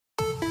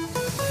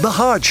The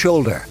Hard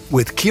Shoulder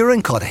with Kieran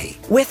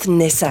with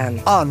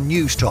Nissan on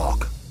News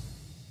Talk.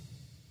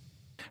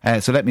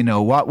 So let me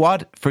know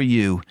what for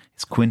you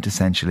is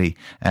quintessentially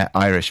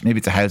Irish. Maybe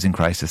it's a housing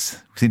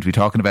crisis. We seem to be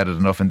talking about it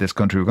enough in this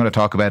country. We're going to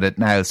talk about it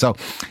now. So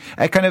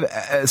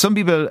some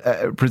people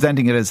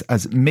presenting it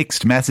as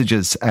mixed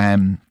messages.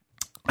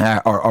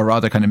 Or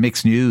rather kind of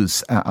mixed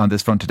news on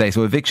this front today.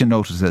 So eviction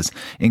notices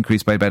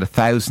increased by about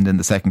 1,000 in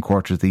the second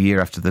quarter of the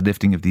year after the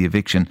lifting of the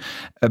eviction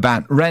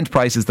ban. Rent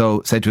prices,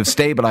 though, said to have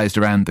stabilised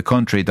around the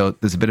country, though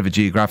there's a bit of a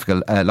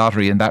geographical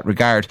lottery in that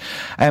regard.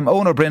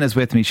 Eoin Ó Broin is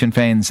with me, Sinn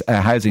Féin's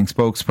housing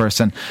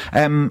spokesperson.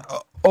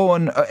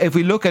 Eoin, if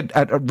we look at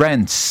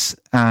rents,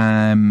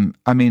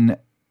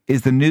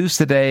 is the news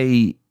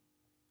today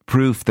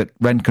proof that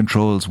rent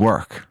controls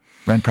work,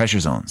 rent pressure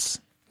zones?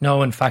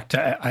 No, in fact,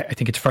 I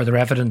think it's further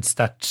evidence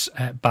that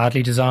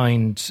badly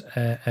designed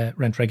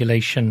rent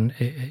regulation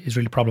is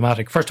really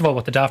problematic. First of all,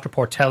 what the Daft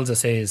report tells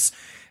us is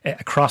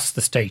across the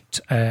state,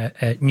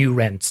 new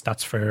rents,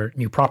 that's for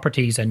new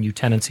properties and new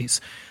tenancies,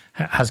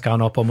 has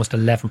gone up almost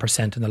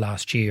 11% in the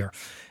last year.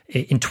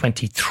 In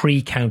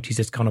 23 counties,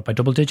 it's gone up by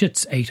double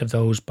digits, 8 of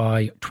those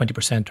by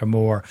 20% or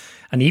more.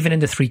 And even in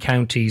the 3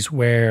 counties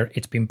where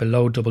it's been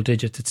below double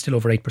digits, it's still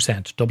over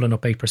 8%. Dublin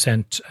up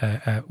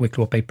 8%,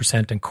 Wicklow up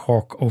 8% and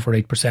Cork over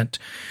 8%.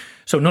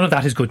 So none of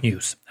that is good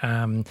news.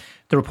 The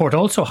report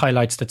also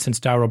highlights that since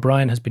Eoin Ó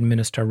Broin has been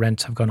minister,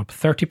 rents have gone up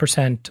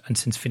 30%, and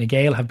since Fine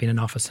Gael have been in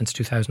office since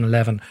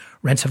 2011,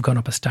 rents have gone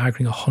up a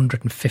staggering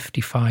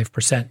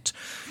 155%.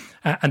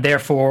 And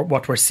therefore,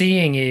 what we're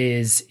seeing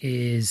is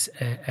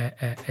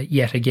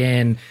yet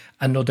again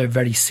another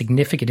very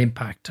significant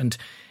impact. And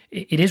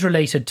it is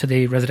related to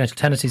the Residential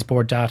Tenancies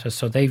Board data.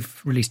 So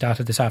they've released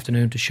data this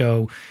afternoon to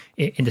show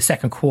in the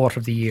second quarter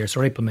of the year,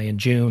 so April, May and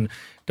June,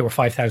 there were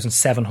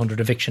 5,700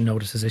 eviction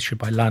notices issued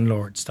by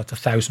landlords. That's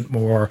 1,000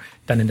 more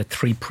than in the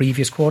 3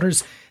 previous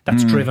quarters.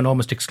 That's driven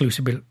almost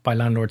exclusively by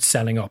landlords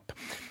selling up.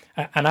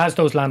 And as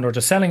those landlords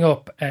are selling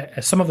up,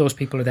 some of those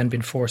people are then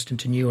being forced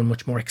into new and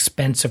much more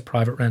expensive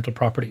private rental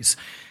properties.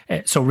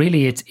 So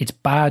really, it's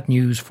bad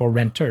news for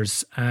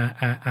renters,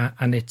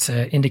 and it's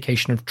an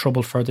indication of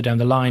trouble further down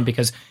the line,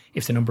 because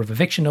if the number of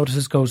eviction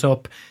notices goes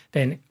up,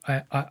 then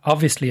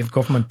obviously if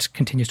government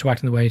continues to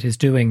act in the way it is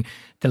doing,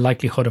 the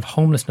likelihood of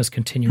homelessness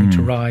continuing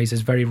to rise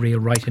is very real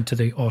right into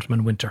the autumn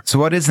and winter. So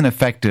what is an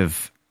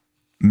effective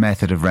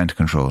method of rent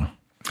control?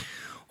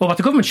 Well, what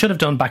the government should have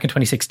done back in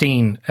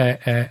 2016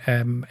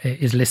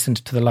 is listened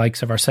to the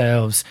likes of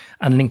ourselves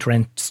and linked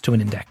rents to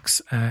an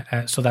index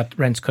so that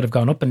rents could have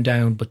gone up and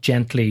down, but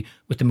gently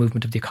with the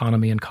movement of the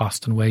economy and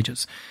cost and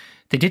wages.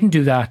 They didn't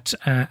do that,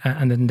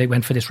 and then they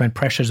went for this rent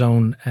pressure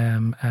zone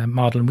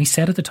model. And we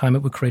said at the time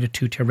it would create a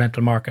 2-tier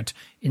rental market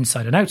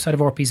inside and outside of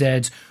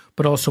RPZs,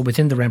 but also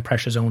within the rent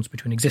pressure zones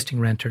between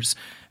existing renters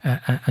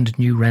and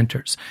new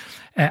renters.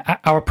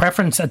 Our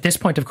preference at this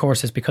point, of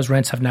course, is because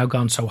rents have now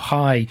gone so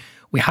high,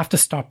 we have to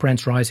stop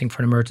rents rising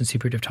for an emergency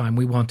period of time.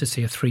 We want to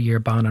see a 3-year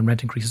ban on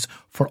rent increases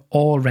for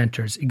all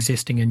renters,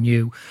 existing and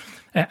new.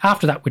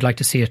 After that, we'd like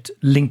to see it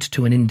linked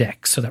to an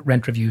index so that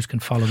rent reviews can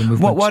follow the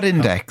movement. What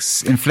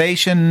index?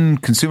 Inflation,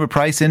 consumer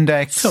price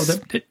index, so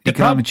the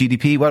economic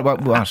GDP?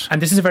 What?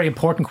 And this is a very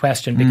important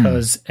question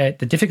because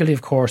the difficulty,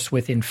 of course,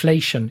 with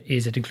inflation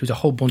is it includes a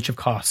whole bunch of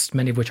costs,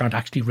 many of which aren't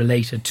actually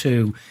related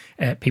to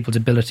people's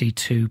ability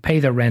to pay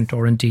their rent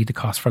or indeed the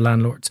cost for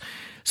landlords.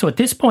 So at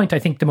this point, I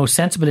think the most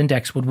sensible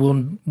index would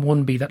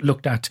one be that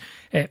looked at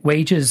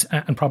wages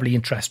and probably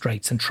interest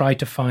rates and tried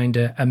to find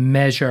a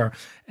measure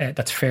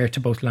that's fair to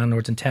both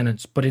landlords and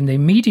tenants. But in the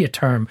immediate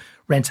term,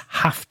 rents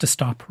have to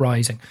stop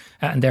rising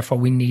and therefore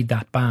we need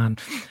that ban.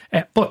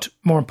 But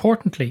more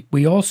importantly,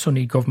 we also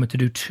need government to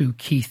do 2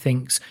 key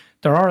things.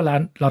 There are a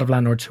lot of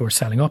landlords who are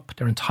selling up.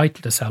 They're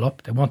entitled to sell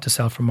up. They want to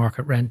sell for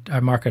market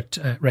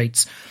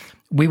rates.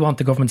 We want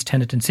the government's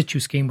tenant in situ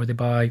scheme where they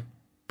buy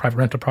private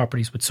rental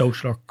properties with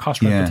social or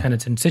cost rental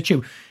tenants in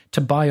situ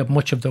to buy up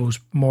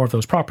more of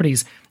those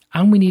properties.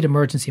 And we need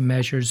emergency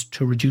measures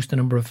to reduce the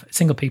number of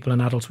single people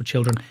and adults with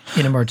children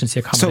in emergency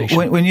accommodation.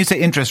 So when you say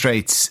interest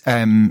rates,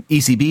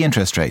 ECB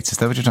interest rates, is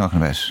that what you're talking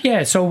about?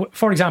 Yeah. So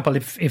for example,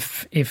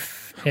 if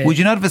would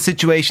you not have a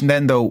situation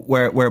then though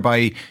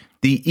whereby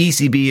the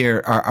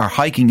ECB are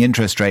hiking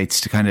interest rates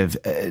to kind of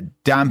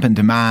dampen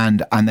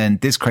demand, and then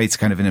this creates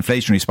kind of an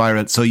inflationary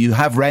spiral? So you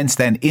have rents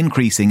then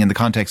increasing in the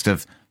context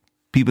of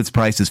people's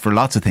prices for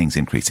lots of things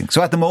increasing.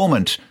 So at the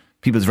moment,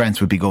 people's rents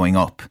would be going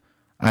up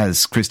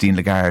as Christine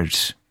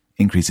Lagarde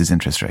increases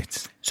interest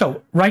rates.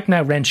 So right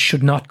now, rents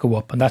should not go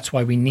up, and that's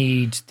why we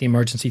need the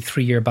emergency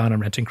 3-year ban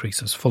on rent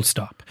increases, full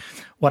stop.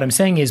 What I'm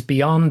saying is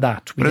beyond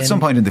that... But at some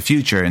point in the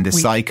future, in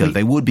this cycle,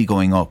 they would be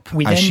going up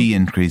as she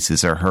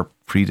increases or her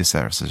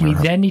predecessors. We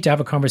then need to have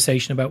a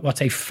conversation about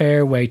what's a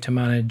fair way to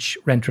manage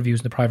rent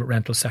reviews in the private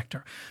rental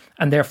sector.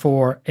 And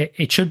therefore,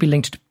 it should be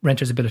linked to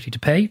renters' ability to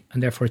pay,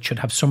 and therefore it should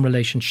have some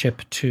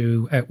relationship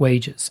to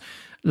wages.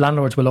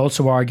 Landlords will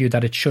also argue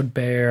that it should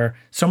bear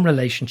some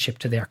relationship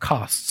to their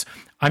costs.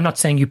 I'm not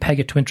saying you peg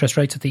it to interest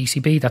rates at the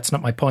ECB. That's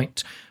not my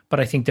point. But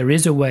I think there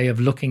is a way of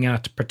looking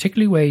at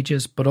particularly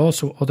wages, but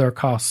also other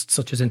costs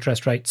such as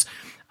interest rates,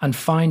 and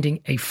finding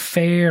a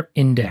fair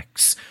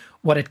index.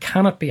 What it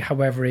cannot be,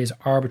 however, is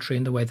arbitrary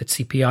in the way that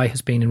CPI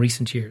has been in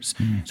recent years.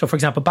 So, for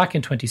example, back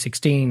in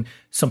 2016,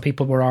 some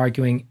people were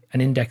arguing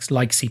an index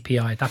like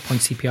CPI. At that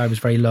point, CPI was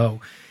very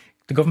low.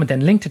 The government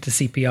then linked it to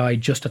CPI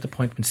just at the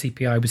point when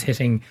CPI was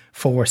hitting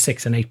 4,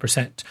 6 and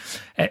 8%.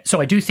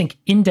 So I do think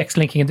index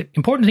linking, and the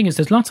important thing is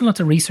there's lots and lots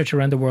of research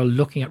around the world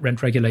looking at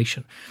rent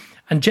regulation.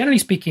 And generally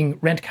speaking,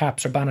 rent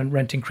caps or ban on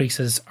rent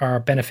increases are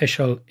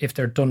beneficial if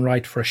they're done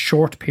right for a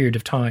short period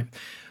of time.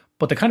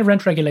 But the kind of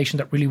rent regulation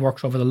that really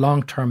works over the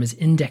long term is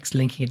index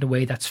linking in a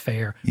way that's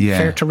fair. Yeah.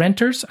 Fair to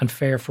renters and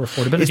fair for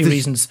affordability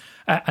reasons,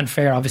 and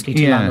fair, obviously,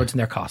 to landlords and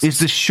their costs. Is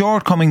the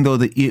shortcoming, though,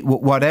 that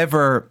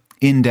whatever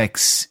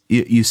index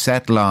you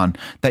settle on,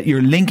 that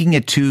you're linking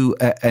it to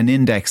an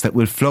index that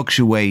will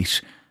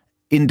fluctuate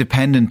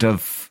independent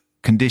of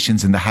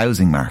conditions in the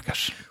housing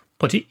market?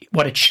 But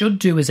what it should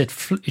do is it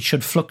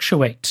should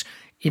fluctuate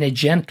in a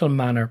gentle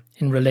manner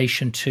in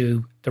relation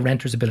to the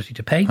renter's ability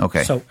to pay.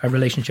 Okay. So a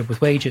relationship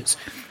with wages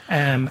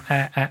and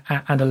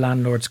a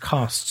landlord's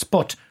costs.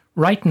 But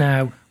right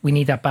now, we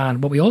need that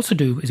ban. What we also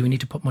do is we need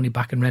to put money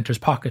back in renters'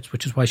 pockets,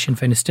 which is why Sinn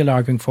Féin is still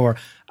arguing for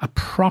a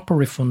proper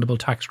refundable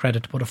tax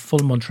credit to put a full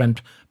month's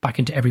rent back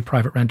into every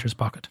private renter's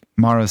pocket.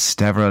 Maurice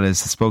Deverell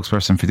is the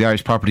spokesperson for the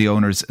Irish Property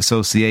Owners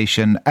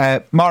Association.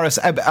 Maurice,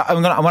 I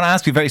want to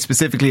ask you very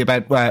specifically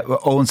about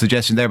Owen's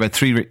suggestion there about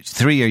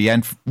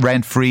three-year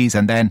rent freeze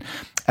and then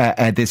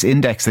this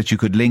index that you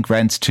could link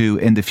rents to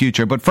in the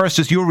future. But first,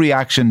 just your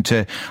reaction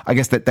to, I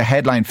guess, the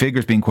headline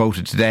figures being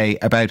quoted today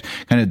about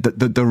kind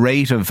of the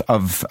rate of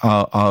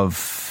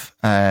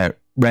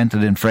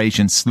rental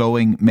inflation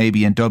slowing,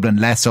 maybe in Dublin,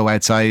 less so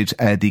outside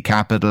the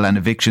capital, and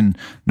eviction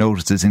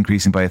notices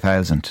increasing by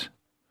 1,000.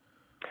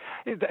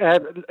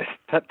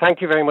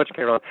 Thank you very much,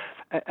 Kieran.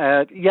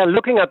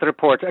 Looking at the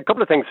report, a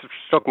couple of things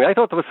struck me. I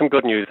thought there was some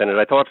good news in it.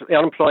 I thought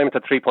unemployment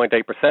at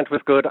 3.8%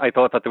 was good. I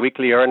thought that the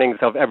weekly earnings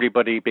of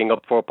everybody being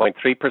up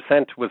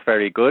 4.3% was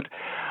very good.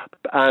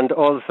 And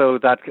also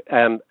that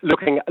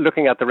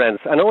looking at the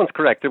rents, and Owen's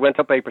correct, it went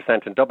up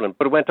 8% in Dublin,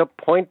 but it went up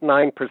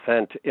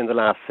 0.9% in the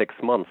last 6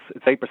 months.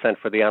 It's 8%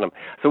 for the annum.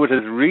 So it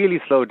has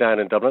really slowed down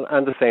in Dublin,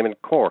 and the same in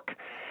Cork.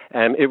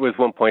 It was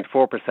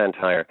 1.4%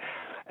 higher.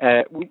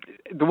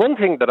 The one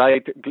thing that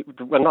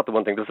not the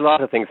one thing, there's a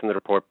lot of things in the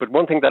report, but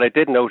one thing that I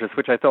did notice,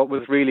 which I thought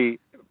was really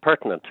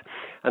pertinent,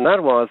 and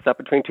that was that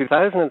between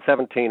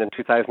 2017 and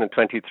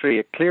 2023,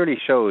 it clearly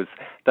shows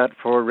that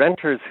for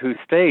renters who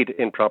stayed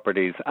in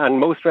properties, and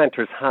most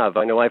renters have,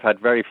 I know I've had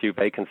very few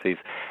vacancies,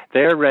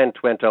 their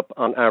rent went up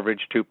on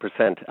average 2%,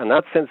 and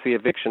that's since the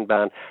eviction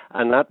ban,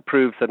 and that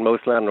proves that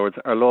most landlords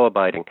are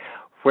law-abiding.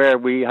 Where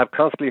we have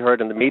constantly heard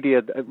in the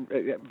media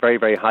very,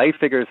 very high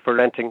figures for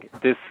renting,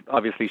 this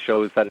obviously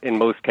shows that in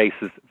most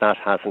cases that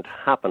hasn't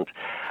happened.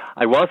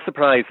 I was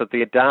surprised that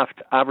the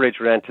Daft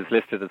average rent is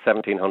listed at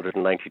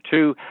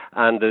 $1,792,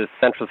 and the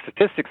Central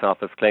Statistics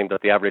Office claimed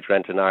that the average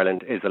rent in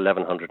Ireland is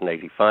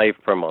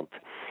 $1,185 per month.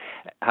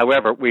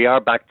 However, we are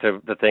back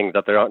to the thing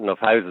that there aren't enough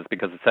houses,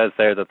 because it says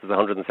there that there's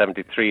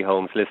 173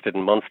 homes listed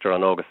in Munster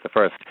on August the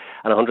 1st,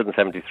 and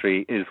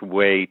 173 is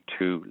way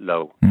too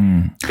low.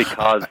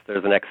 Because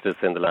there's an exodus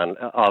in the land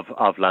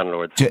of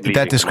landlords.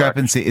 That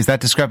discrepancy, is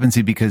that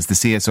discrepancy because the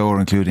CSO are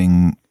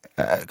including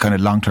kind of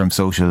long-term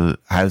social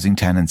housing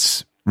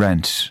tenants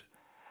rent?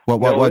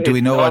 What do we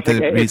know what the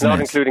reason is? It's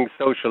not including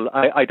social.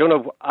 I don't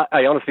know.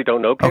 I honestly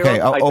don't know. Okay,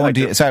 Owen,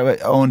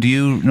 do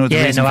you know the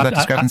reason for that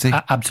discrepancy?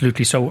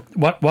 Absolutely. So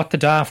what the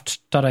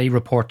Daft.ie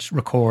report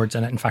records,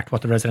 and in fact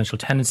what the Residential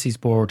Tenancies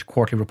Board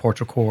quarterly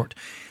reports record,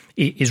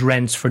 is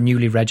rents for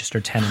newly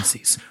registered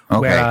tenancies. Okay.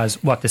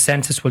 Whereas what the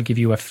census will give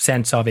you a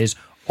sense of is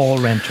all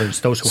renters,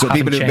 those who haven't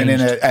changed. So people who've been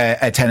in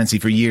a tenancy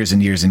for years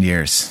and years and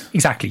years.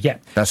 Exactly, yeah.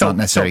 That's not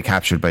necessarily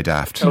captured by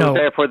Daft. So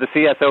therefore the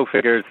CSO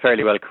figure is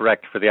fairly well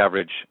correct for the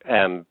average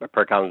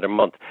per calendar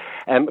month.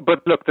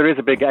 But look, there is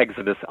a big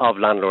exodus of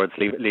landlords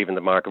leaving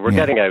the market. We're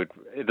getting out.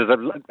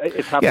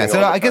 It's happening. Yeah,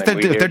 so I guess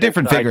they're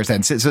different figures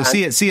then. So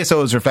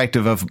CSO is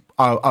reflective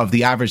of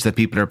the average that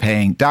people are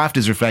paying. Daft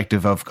is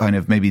reflective of kind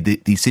of maybe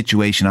the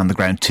situation on the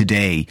ground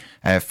today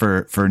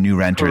for new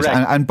renters.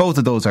 And both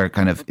of those are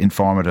kind of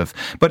informative.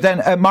 But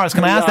then, Maurice,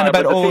 can I ask then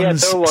about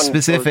Owen's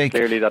specific...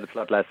 Clearly that it's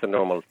not less than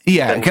normal.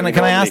 Yeah, can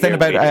I ask then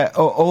about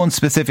Owen's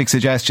specific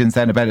suggestions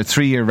then about a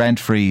 3-year rent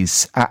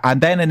freeze and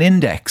then an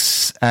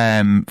index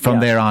from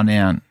there on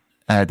in?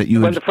 That you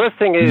the first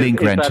thing is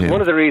that to.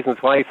 One of the reasons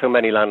why so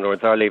many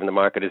landlords are leaving the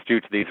market is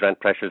due to these rent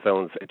pressure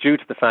zones, due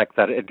to the fact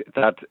that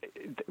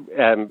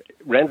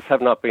rents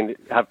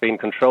have been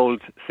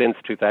controlled since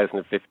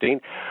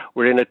 2015.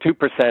 We're in a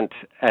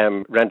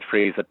 2% rent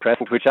freeze at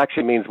present, which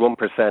actually means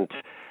 1%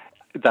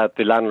 that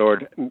the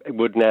landlord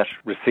would net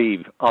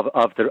receive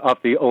of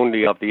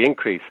the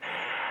increase.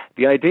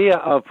 The idea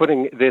of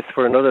putting this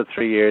for another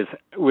 3 years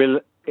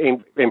will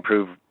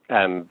improve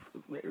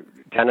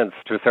tenants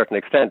to a certain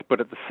extent, but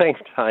at the same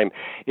time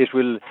it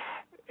will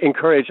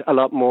encourage a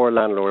lot more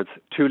landlords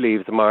to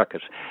leave the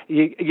market.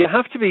 You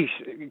have to be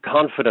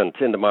confident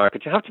in the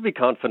market. You have to be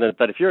confident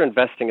that if you're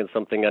investing in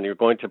something and you're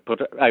going to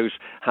put out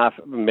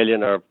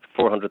 $500,000 or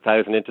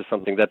 400,000 into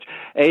something, that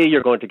A,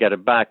 you're going to get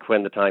it back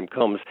when the time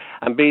comes,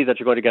 and B, that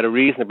you're going to get a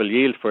reasonable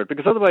yield for it,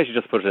 because otherwise you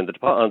just put it in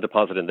on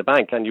deposit in the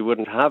bank and you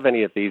wouldn't have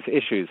any of these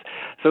issues.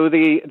 So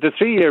the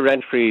 3-year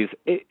rent freeze,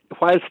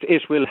 whilst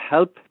it will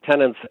help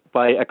tenants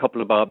by a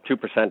couple of bob,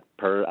 2%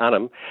 per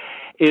annum,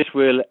 it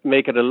will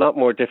make it a lot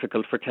more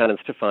difficult for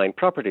tenants to find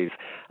properties.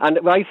 And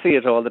I see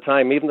it all the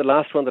time. Even the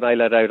last one that I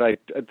let out,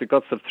 the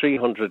guts of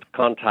 300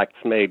 contacts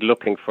made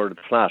looking for the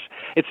flat.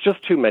 It's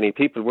just too many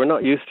people. We're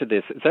not used to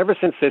this. It's ever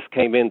since this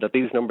came in that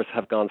these numbers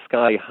have gone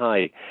sky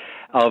high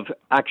of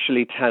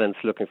actually tenants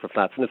looking for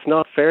flats. And it's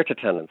not fair to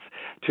tenants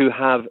to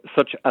have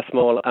such a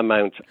small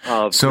amount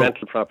of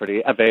rental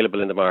property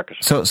available in the market.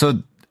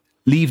 So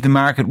leave the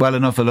market well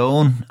enough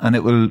alone and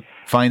it will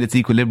find its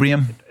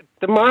equilibrium?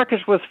 The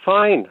market was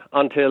fine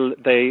until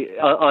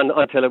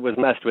until it was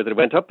messed with. It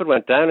went up and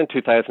went down in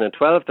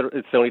 2012.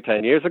 It's only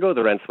 10 years ago.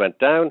 The rents went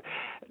down.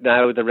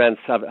 Now the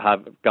rents have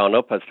gone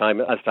up as time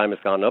has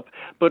gone up.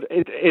 But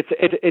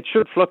it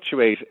should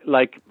fluctuate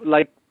like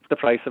the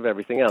price of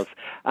everything else.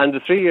 And the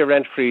 3-year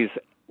rent freeze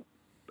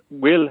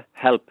will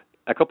help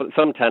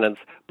some tenants,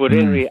 but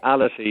in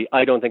reality,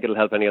 I don't think it'll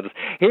help any others.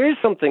 Here's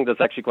something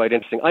that's actually quite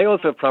interesting. I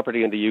also have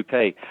property in the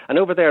UK, and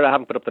over there I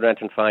haven't put up the rent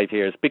in 5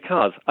 years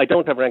because I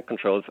don't have rent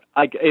controls.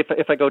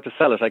 If I go to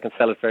sell it, I can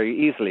sell it very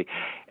easily.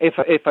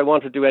 If I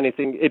want to do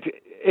anything,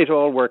 it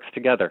all works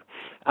together,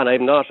 and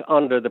I'm not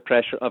under the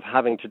pressure of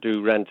having to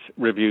do rent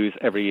reviews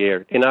every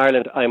year. In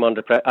Ireland,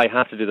 I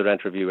have to do the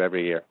rent review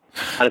every year,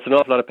 and it's an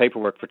awful lot of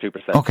paperwork for 2%.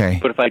 Okay.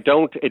 But if I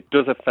don't, it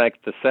does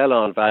affect the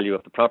sell-on value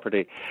of the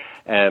property,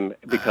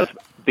 because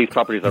these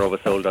properties are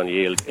oversold on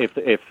yield if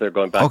they're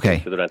going back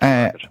into the rental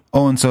market.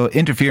 Owen, so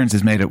interference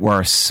has made it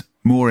worse.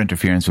 More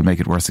interference will make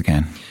it worse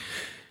again.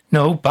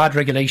 No, bad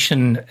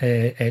regulation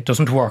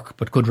doesn't work,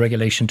 but good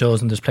regulation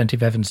does, and there's plenty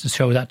of evidence to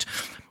show that.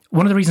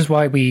 One of the reasons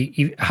why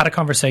we had a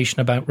conversation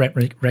about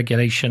rent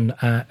regulation,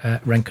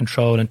 rent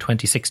control in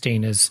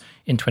 2016 is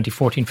in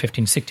 2014,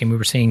 15, 16, we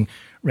were seeing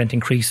rent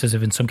increases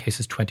of in some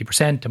cases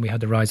 20%, and we had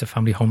the rise of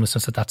family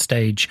homelessness at that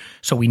stage.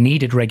 So we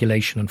needed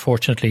regulation.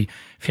 Unfortunately,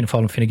 Fianna Fáil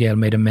and Fine Gael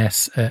made a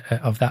mess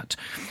of that.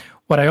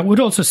 What I would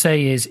also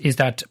say is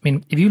that, I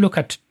mean, if you look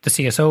at the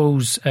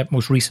CSO's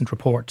most recent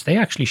report, they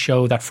actually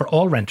show that for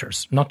all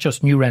renters, not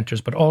just new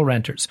renters, but all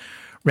renters,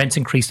 rents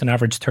increased on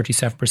average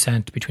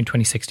 37% between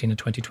 2016 and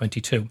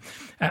 2022.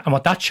 And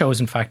what that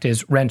shows, in fact,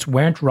 is rents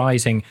weren't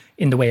rising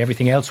in the way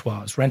everything else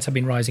was. Rents have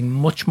been rising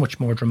much, much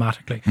more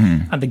dramatically.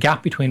 And the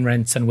gap between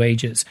rents and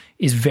wages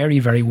is very,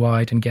 very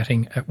wide and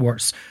getting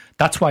worse.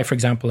 That's why, for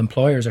example,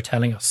 employers are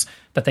telling us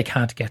that they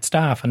can't get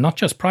staff, and not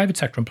just private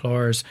sector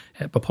employers,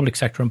 but public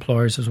sector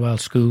employers as well,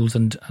 schools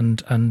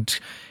and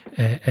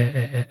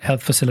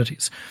health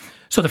facilities.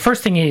 So the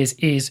first thing is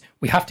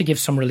we have to give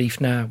some relief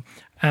now.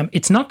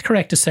 It's not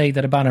correct to say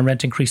that a ban on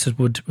rent increases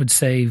would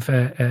save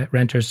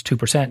renters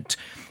 2%.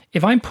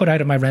 If I'm put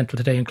out of my rental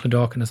today in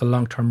Clondalkin as a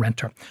long-term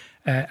renter,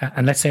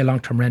 and let's say a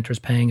long-term renter is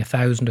paying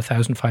 $1,000 to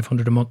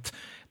 $1,500 a month,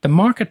 the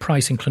market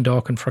price in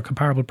Clondalkin for a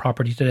comparable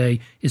property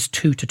today is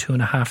 $2,000 to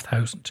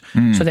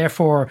 $2,500. So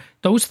therefore,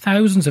 those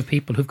thousands of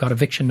people who've got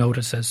eviction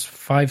notices,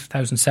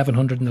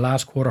 5,700 in the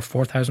last quarter,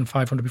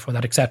 4,500 before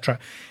that, etc.,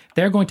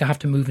 they're going to have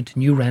to move into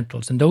new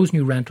rentals, and those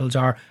new rentals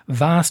are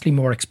vastly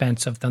more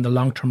expensive than the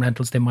long-term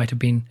rentals they might have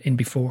been in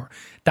before.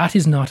 That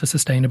is not a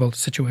sustainable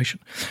situation.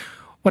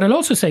 What I'll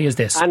also say is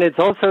this. And it's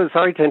also,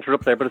 sorry to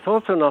interrupt there, but it's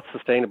also not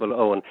sustainable,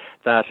 Owen,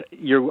 that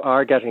you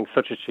are getting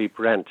such a cheap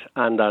rent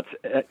and that,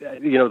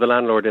 the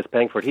landlord is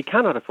paying for it. He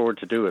cannot afford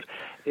to do it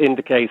in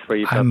the case where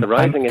you've got the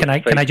rising interest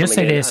rates. Can I just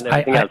say this?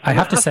 I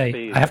have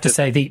to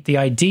say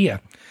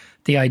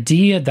the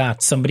idea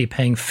that somebody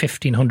paying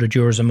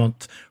 €1,500 a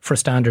month for a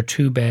standard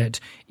 2-bed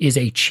is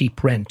a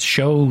cheap rent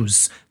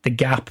shows the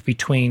gap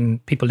between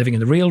people living in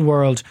the real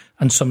world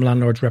and some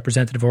landlords'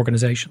 representative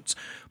organisations.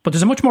 But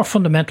there's a much more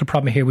fundamental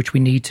problem here which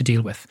we need to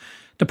deal with.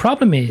 The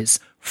problem is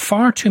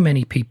far too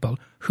many people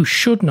who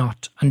should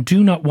not and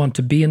do not want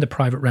to be in the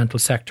private rental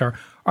sector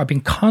are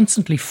being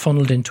constantly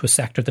funneled into a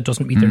sector that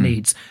doesn't meet their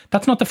needs.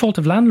 That's not the fault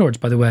of landlords,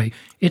 by the way.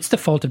 It's the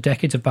fault of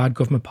decades of bad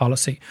government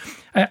policy.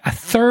 A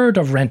third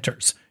of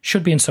renters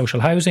should be in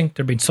social housing.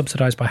 They're being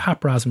subsidised by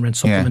HAPRAS and rent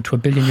supplement to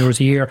 €1 billion a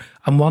year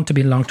and want to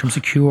be in long-term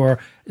secure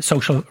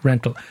social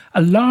rental.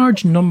 A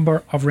large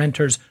number of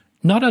renters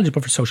not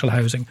eligible for social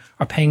housing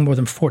are paying more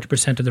than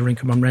 40% of their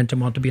income on rent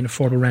and want to be in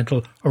affordable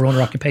rental or owner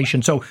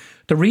occupation. So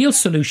the real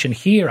solution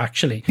here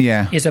actually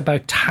is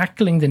about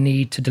tackling the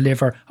need to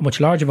deliver a much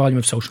larger volume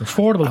of social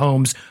affordable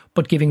homes,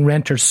 but giving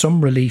renters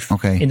some relief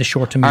in the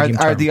short to medium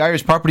term. Are the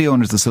Irish Property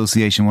Owners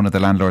Association one of the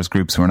landlords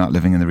groups who are not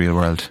living in the real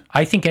world?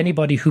 I think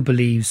anybody who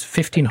believes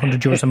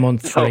 €1,500 a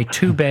month for a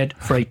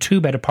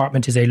two-bed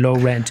apartment is a low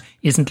rent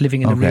isn't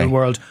living in the real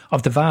world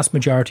of the vast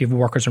majority of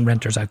workers and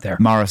renters out there.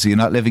 Maurice, you're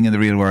not living in the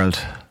real world?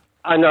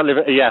 I'm not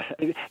living. Yeah,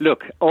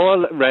 look,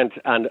 all rent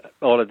and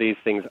all of these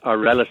things are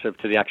relative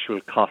to the actual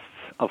costs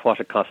of what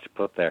it costs to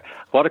put there,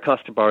 what it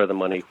costs to borrow the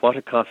money, what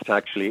it costs to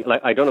actually, like,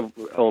 I don't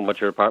own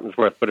what your apartment's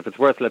worth, but if it's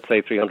worth, let's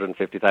say,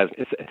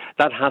 350,000,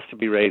 that has to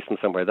be raised from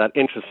somewhere. That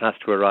interest has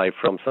to arrive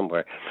from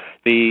somewhere.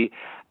 The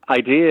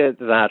idea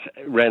that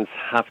rents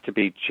have to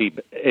be cheap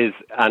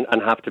and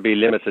have to be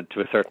limited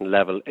to a certain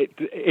level,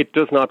 it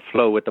does not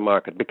flow with the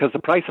market, because the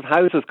price of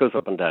houses goes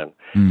up and down.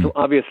 So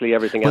obviously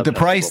everything else. But the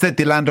price that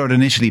the landlord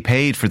initially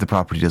paid for the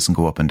property doesn't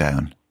go up and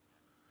down.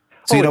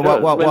 So you know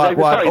what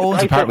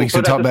Owen's apartment, we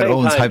should talk about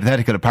Owen's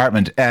hypothetical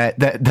apartment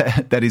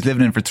that he's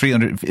living in for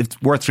 300, it's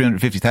worth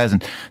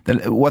 350,000.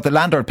 What the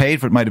landlord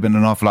paid for it might have been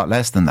an awful lot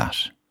less than that.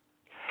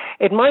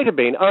 It might have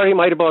been, or he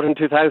might have bought in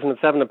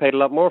 2007 and paid a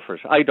lot more for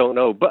it. I don't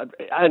know,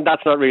 and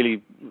that's not really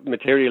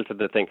material to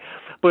the thing.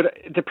 But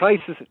the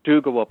prices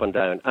do go up and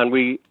down, and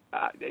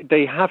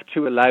they have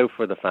to allow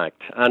for the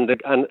fact,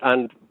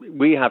 and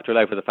we have to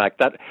allow for the fact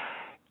that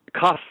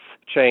costs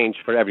change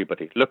for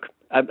everybody. Look,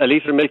 a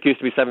litre of milk used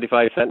to be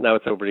 75 cents, now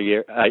it's over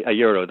a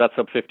euro. That's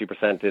up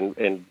 50%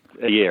 in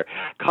a year.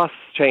 Costs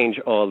change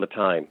all the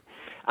time.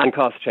 And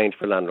costs change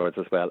for landlords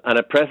as well. And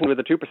at present, with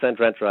a 2%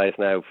 rent rise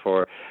now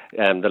for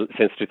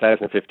since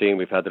 2015,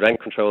 we've had the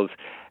rent controls.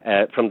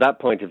 From that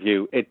point of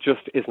view, it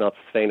just is not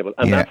sustainable,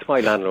 and that's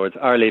why landlords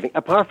are leaving.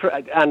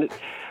 And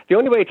the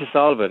only way to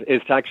solve it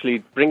is to actually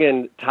bring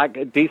in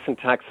decent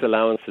tax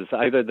allowances,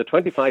 either the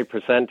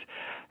 25%.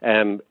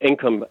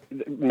 Income,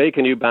 make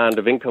a new band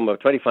of income of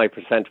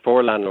 25%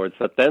 for landlords,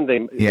 that then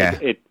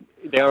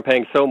they are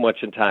paying so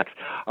much in tax,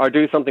 or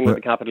do something with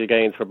the capital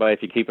gains, whereby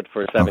if you keep it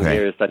for 7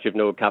 years, that you've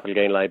no capital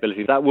gain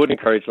liability. That would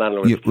encourage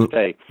landlords to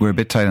stay. We're a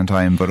bit tight on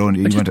time, but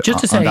only just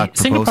to say,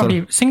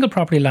 single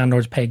property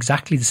landlords pay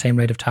exactly the same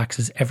rate of tax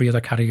as every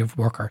other category of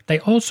worker. They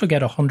also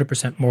get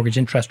 100% mortgage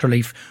interest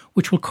relief,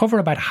 which will cover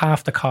about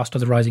half the cost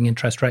of the rising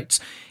interest rates.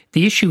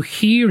 The issue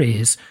here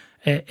is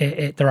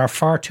there are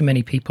far too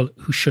many people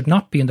who should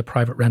not be in the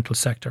private rental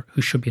sector,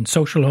 who should be in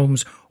social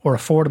homes or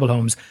affordable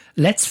homes.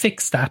 Let's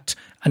fix that.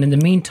 And in the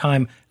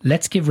meantime,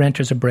 let's give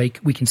renters a break.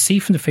 We can see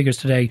from the figures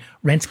today,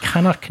 rents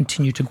cannot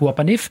continue to go up.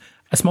 And if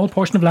a small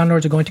portion of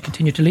landlords are going to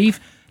continue to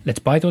leave, let's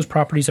buy those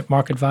properties at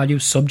market value,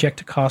 subject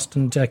to cost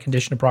and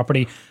condition of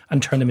property,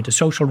 and turn them into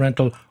social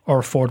rental or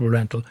affordable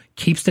rental.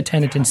 Keeps the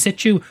tenant in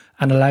situ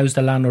and allows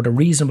the landlord a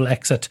reasonable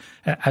exit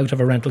out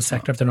of a rental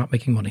sector if they're not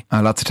making money.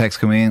 Lots of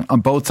texts coming in on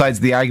both sides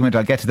of the argument.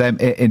 I'll get to them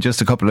in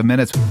just a couple of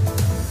minutes.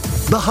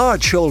 The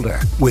Hard Shoulder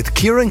with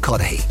Kieran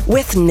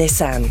with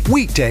Nissan.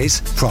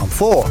 Weekdays from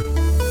 4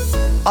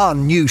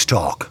 on News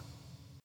Talk.